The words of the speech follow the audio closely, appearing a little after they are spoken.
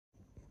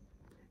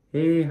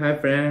Hey, hi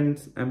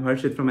friends, I'm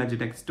Harshit from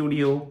Edutech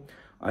Studio.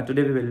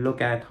 Today we will look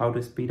at how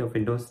to speed up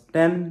Windows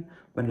 10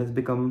 when it's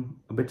become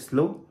a bit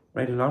slow,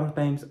 right? A lot of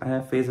times I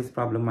have faced this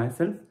problem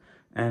myself,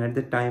 and at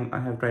the time I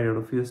have tried out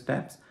a few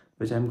steps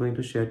which I'm going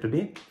to share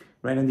today,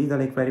 right? And these are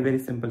like very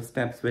simple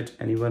steps which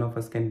any one of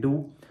us can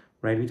do,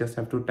 right? We just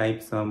have to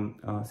type some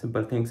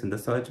simple things in the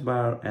search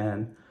bar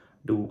and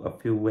do a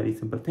few very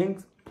simple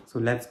things. So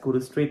let's go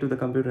straight to the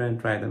computer and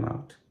try them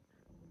out.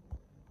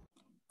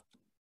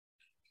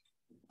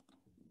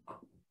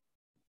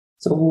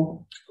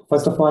 So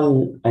first of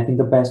all, I think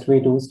the best way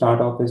to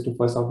start off is to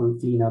first of all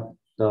clean up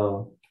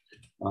the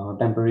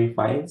temporary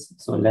files.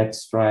 So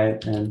let's try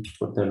and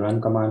put the run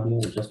command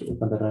here. Just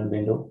open the run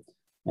window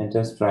and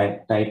just try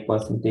type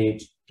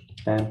percentage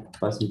temp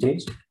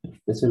percentage.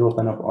 This will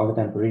open up all the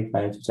temporary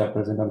files which are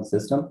present on the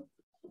system,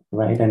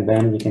 right? And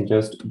then we can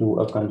just do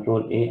a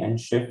Control A and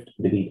Shift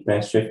delete.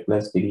 Press Shift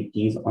plus delete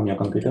keys on your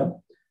computer.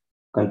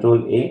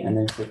 Control A and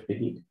then Shift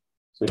delete.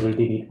 So it will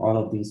delete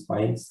all of these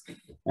files,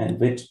 and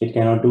which it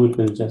cannot do, it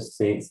will just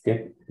say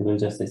skip. It will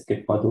just say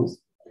skip for those,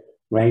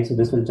 right? So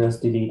this will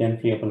just delete and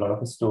free up a lot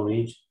of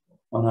storage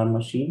on our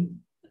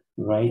machine,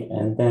 right?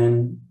 And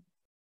then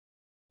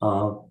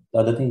the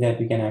other thing that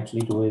we can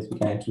actually do is we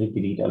can actually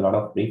delete a lot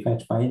of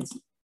prefetch files.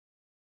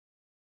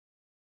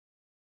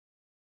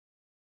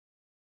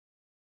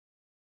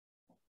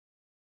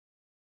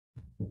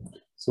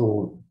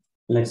 So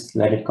let's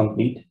let it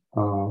complete.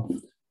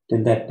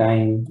 Till that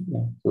time,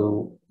 yeah.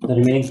 So the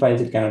remaining files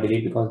it cannot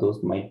delete because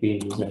those might be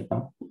in use right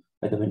now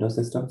by the Windows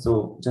system.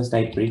 So just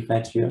type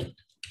prefetch here,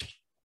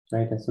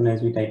 right? As soon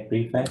as we type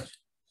prefetch,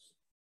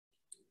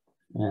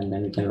 and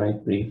then we can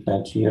write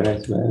prefetch here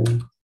as well.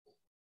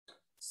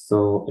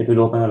 So it will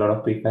open a lot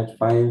of prefetch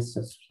files.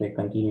 Just say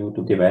continue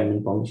to give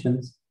admin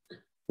permissions,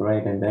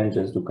 right? And then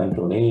just do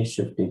Control A,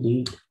 Shift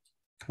delete,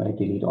 right?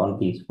 Delete all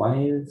these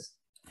files,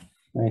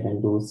 right?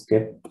 And do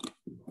skip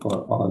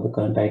for all the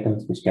current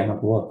items which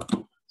cannot work.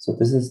 So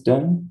this is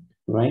done,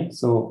 right?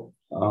 So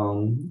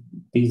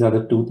these are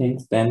the two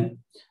things. Then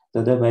the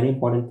other very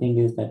important thing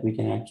is that we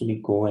can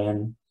actually go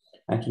and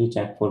actually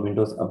check for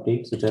Windows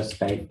updates. So just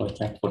type for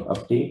check for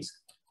updates,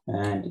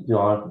 and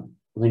your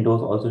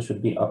Windows also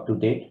should be up to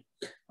date,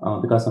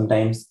 because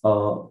sometimes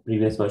a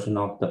previous version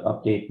of the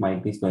update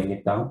might be slowing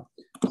it down.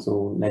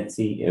 So let's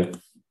see if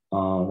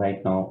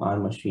right now our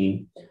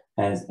machine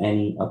has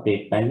any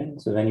update pending.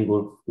 So when you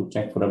go to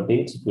check for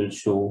updates, it will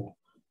show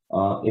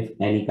if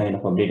any kind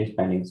of update is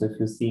pending. So if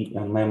you see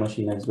on my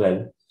machine as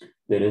well,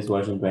 there is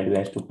version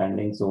 20-2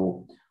 pending.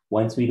 So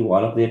once we do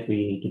all of that, we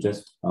need to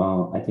just,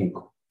 I think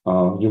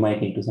you might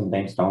need to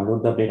sometimes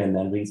download the update and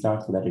then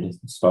restart so that it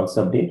installs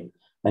the update.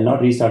 I'll not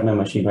restart my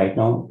machine right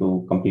now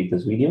to complete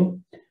this video.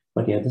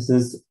 But yeah, this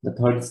is the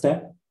third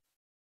step.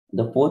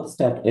 The fourth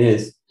step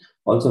is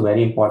also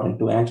very important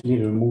to actually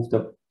remove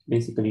the,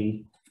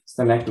 basically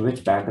select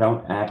which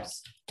background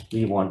apps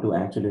we want to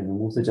actually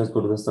remove. So just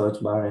go to the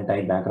search bar and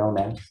type background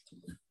apps,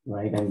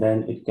 right? And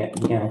then we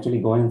can actually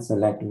go and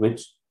select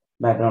which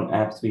background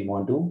apps we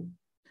want to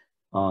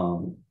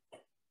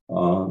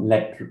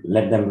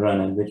let them run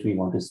and which we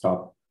want to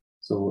stop.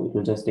 So it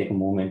will just take a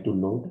moment to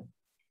load.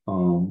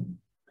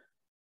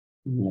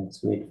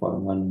 Let's wait for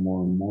one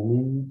more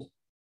moment.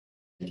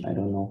 I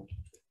don't know.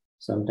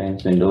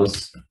 Sometimes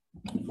Windows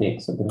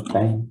takes a bit of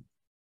time.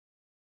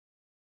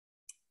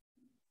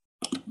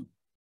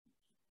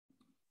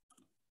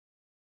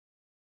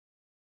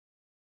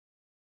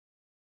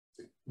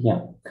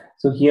 Yeah.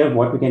 So here,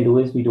 what we can do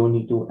is we don't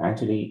need to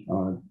actually,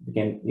 we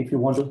can, if you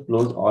want to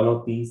close all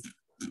of these,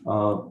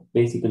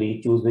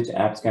 basically choose which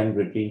apps can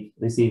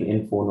receive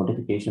info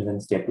notifications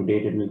and stay up to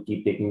date. It will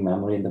keep taking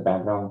memory in the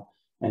background,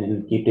 and it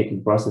will keep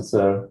taking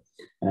processor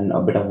and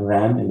a bit of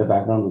RAM in the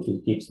background, which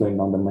will keep slowing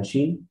down the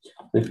machine.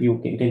 So if you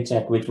can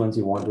check which ones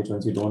you want, which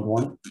ones you don't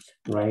want,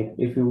 right?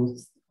 If you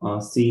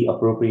see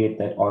appropriate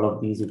that all of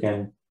these you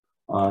can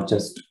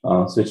just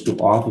switch to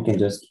off, you can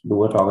just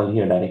do a toggle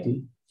here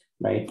directly.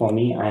 Right. For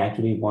me, I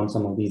actually want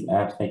some of these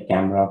apps like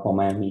Camera for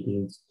my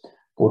meetings,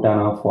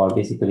 Cortana for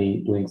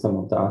basically doing some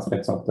of the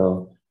aspects of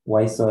the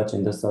voice search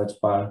in the search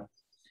bar,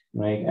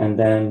 right? And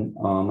then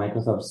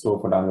Microsoft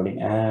Store for downloading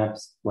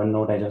apps.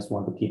 OneNote, I just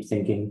want to keep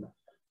syncing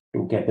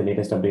to get the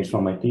latest updates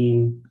from my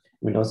team.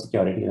 Windows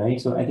security,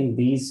 right? So I think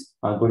these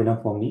are good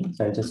enough for me.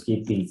 So I'll just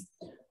keep these,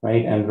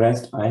 right? And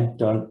rest, I've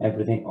turned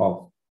everything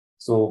off.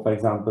 So for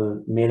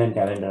example, mail and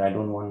calendar, I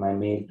don't want my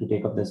mail to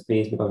take up the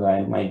space because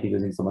I might be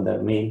using some other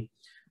mail.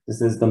 This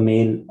is the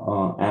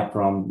mail app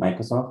from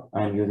Microsoft.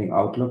 I'm using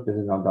Outlook. This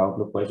is not the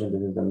Outlook version.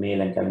 This is the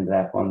mail and calendar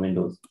app on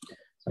Windows.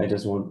 So I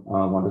just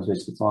want to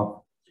switch this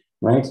off,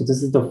 right? So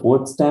this is the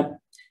fourth step.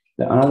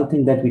 The another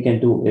thing that we can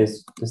do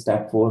is the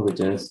step 4, which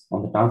is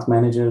on the task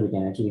manager. We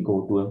can actually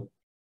go to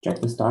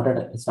check the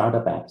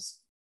startup apps.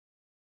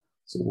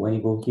 So when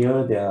you go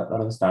here, there are a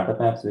lot of startup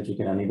apps which you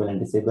can enable and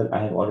disable. I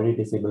have already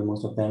disabled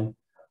most of them,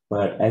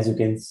 but as you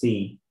can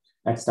see,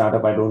 at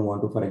startup, I don't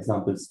want to, for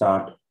example,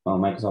 start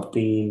Microsoft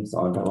Teams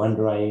or the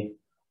OneDrive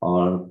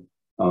or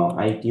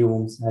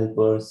iTunes,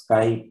 Helper,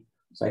 Skype.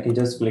 So I can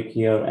just click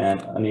here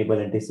and enable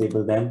and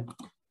disable them.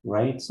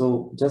 right?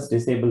 So just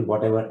disable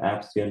whatever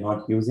apps you're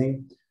not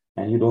using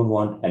and you don't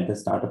want at the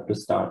startup to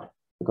start,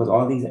 because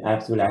all these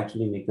apps will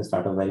actually make the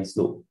startup very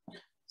slow.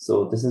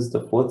 So this is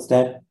the fourth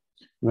step,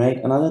 right?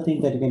 Another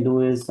thing that you can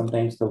do is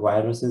sometimes the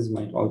viruses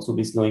might also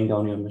be slowing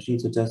down your machine.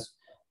 So just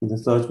in the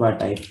search bar,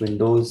 type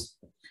Windows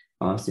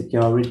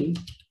security,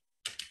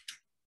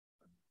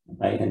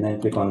 right? And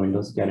then click on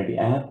Windows security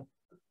app.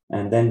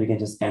 And then we can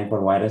just scan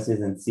for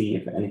viruses and see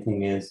if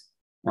anything is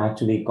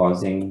actually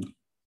causing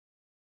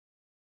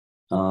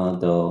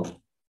the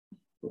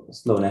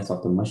slowness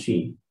of the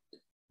machine,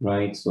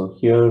 right? So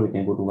here we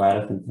can go to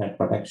virus and threat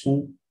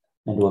protection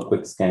and do a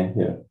quick scan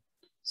here.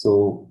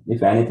 So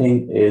if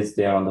anything is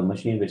there on the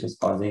machine which is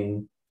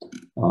causing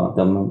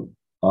the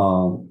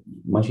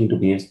machine to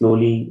behave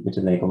slowly, which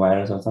is like a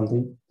virus or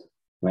something,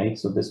 right?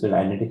 So this will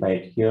identify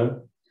it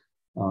here.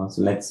 So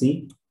let's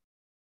see.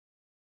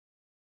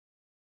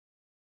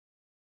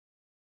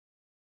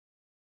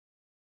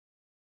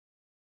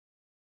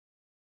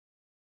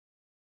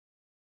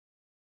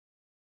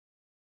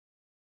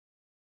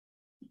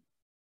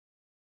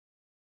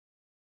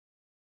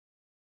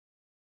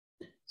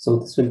 So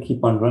this will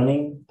keep on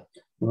running,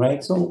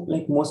 right? So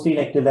like mostly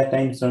like till that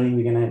time it's running,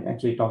 we can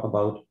actually talk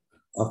about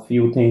a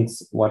few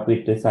things what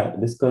we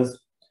discussed,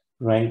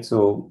 right?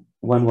 So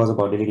one was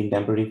about deleting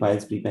temporary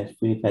files,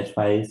 prefetch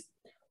files,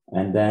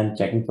 and then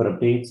checking for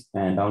updates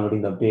and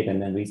downloading the update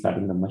and then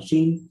restarting the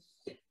machine,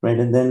 right?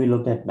 And then we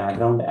looked at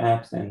background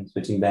apps and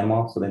switching them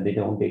off so that they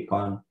don't take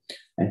on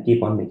and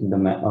keep on making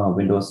the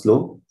Windows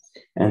slow.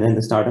 And then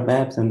the startup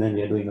apps, and then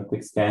we are doing a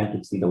quick scan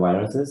to see the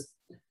viruses,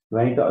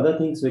 right? The other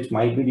things which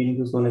might be leading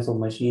to slowness of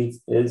machines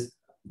is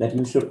that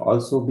you should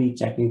also be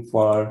checking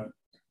for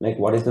like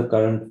what is the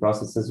current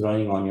processes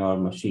running on your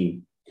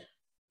machine.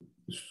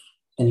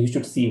 And you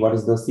should see what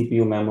is the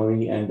CPU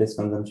memory and disk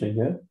consumption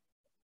here.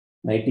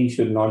 IT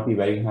should not be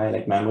very high,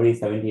 like memory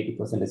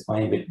 70-80% is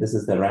fine, but this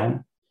is the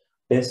RAM.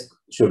 Disk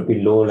should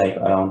be low, like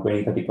around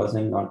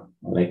 20-30%, not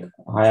like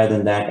higher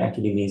than that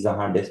actually means the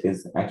hard disk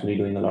is actually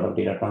doing a lot of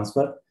data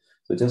transfer.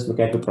 So just look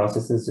at the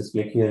processes, just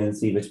click here and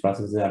see which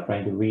processes are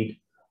trying to read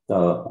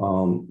the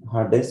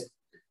hard disk.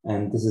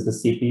 And this is the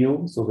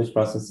CPU. So which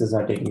processes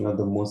are taking up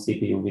the most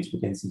CPU, which we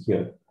can see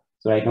here.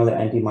 So right now the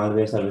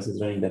anti-malware service is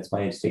running. That's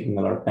why it's taking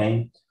a lot of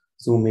time.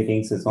 Zoom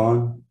meetings is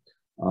on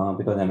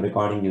because I'm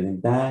recording using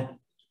that.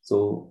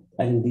 So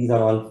I think these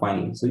are all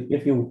fine. So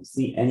if you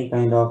see any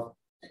kind of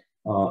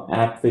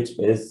app which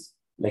is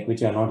like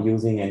which you're not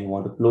using and you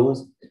want to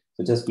close,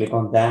 so just click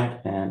on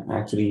that and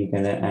actually you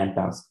can then add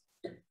task,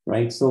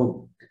 right?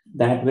 So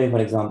that way, for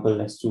example,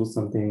 let's choose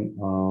something.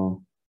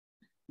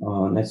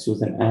 Let's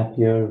choose an app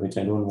here which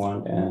I don't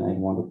want and I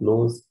want to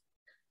close.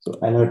 So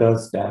alert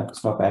us,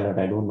 stop alert.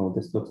 I don't know.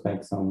 This looks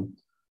like some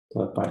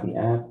third-party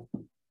app.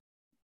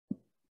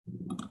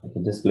 I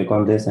can just click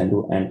on this and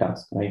do end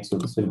task, right? So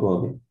this will go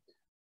away.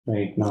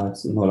 Right now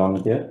it's no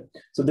longer there.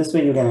 So this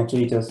way you can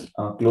actually just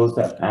close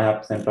the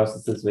apps and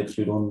processes which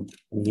you don't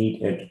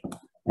need it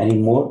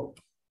anymore.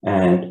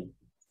 And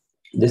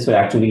this will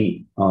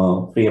actually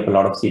free up a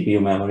lot of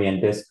CPU memory and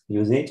disk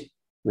usage,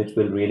 which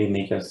will really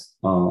make us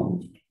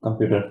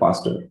computer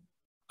faster.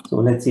 So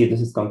let's see if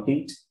this is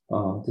complete.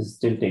 This is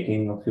still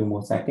taking a few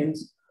more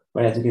seconds,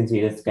 but as you can see,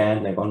 it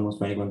scanned like almost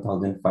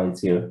 21,000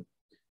 files here.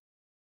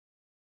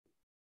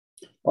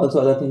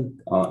 Also, other thing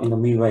in the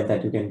meanwhile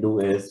that you can do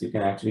is you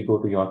can actually go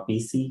to your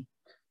PC,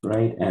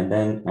 right? And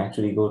then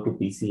actually go to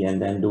PC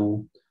and then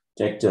do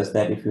check just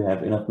that if you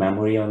have enough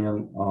memory on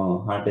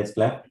your hard disk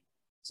left.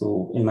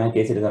 So in my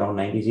case, it is around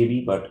 90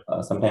 GB, but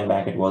sometime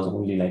back it was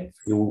only like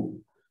few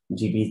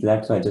GBs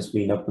left. So I just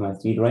cleaned up to my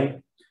C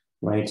drive,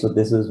 right? So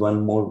this is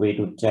one more way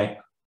to check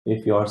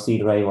if your C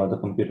drive or the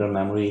computer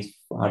memory is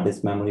hard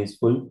disk memory is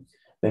full,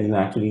 then you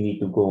actually need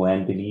to go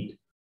and delete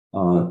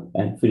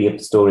and free up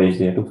storage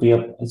there. To free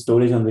up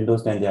storage on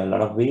Windows 10, there are a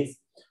lot of ways.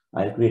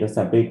 I'll create a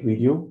separate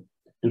video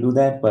to do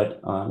that,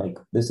 but like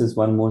this is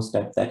one more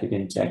step that you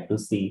can check to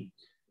see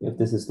if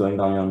this is slowing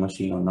down your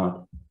machine or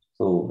not.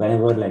 So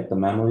whenever like the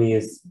memory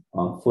is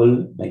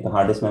full, like the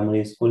hard disk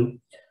memory is full,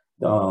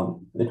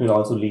 it will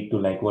also lead to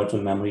like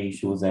virtual memory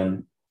issues,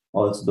 and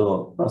also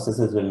the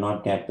processes will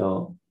not get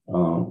the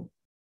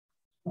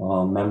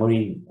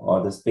memory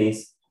or the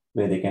space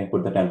where they can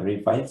put the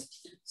temporary files.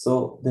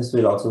 So this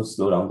will also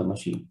slow down the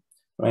machine,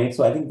 right?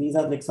 So I think these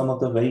are like some of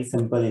the very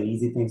simple and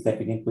easy things that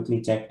we can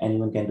quickly check.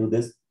 Anyone can do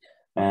this.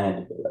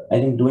 And I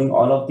think doing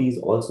all of these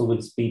also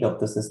will speed up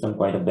the system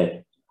quite a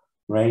bit,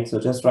 right? So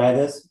just try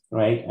this,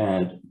 right?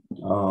 And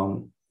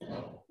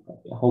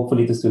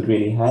hopefully this will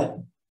really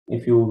help.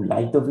 If you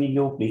like the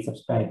video, please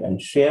subscribe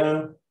and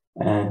share,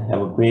 and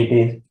have a great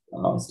day.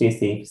 Stay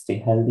safe, stay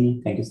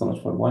healthy. Thank you so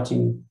much for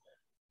watching.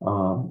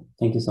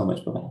 Thank you so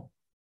much. Bye-bye.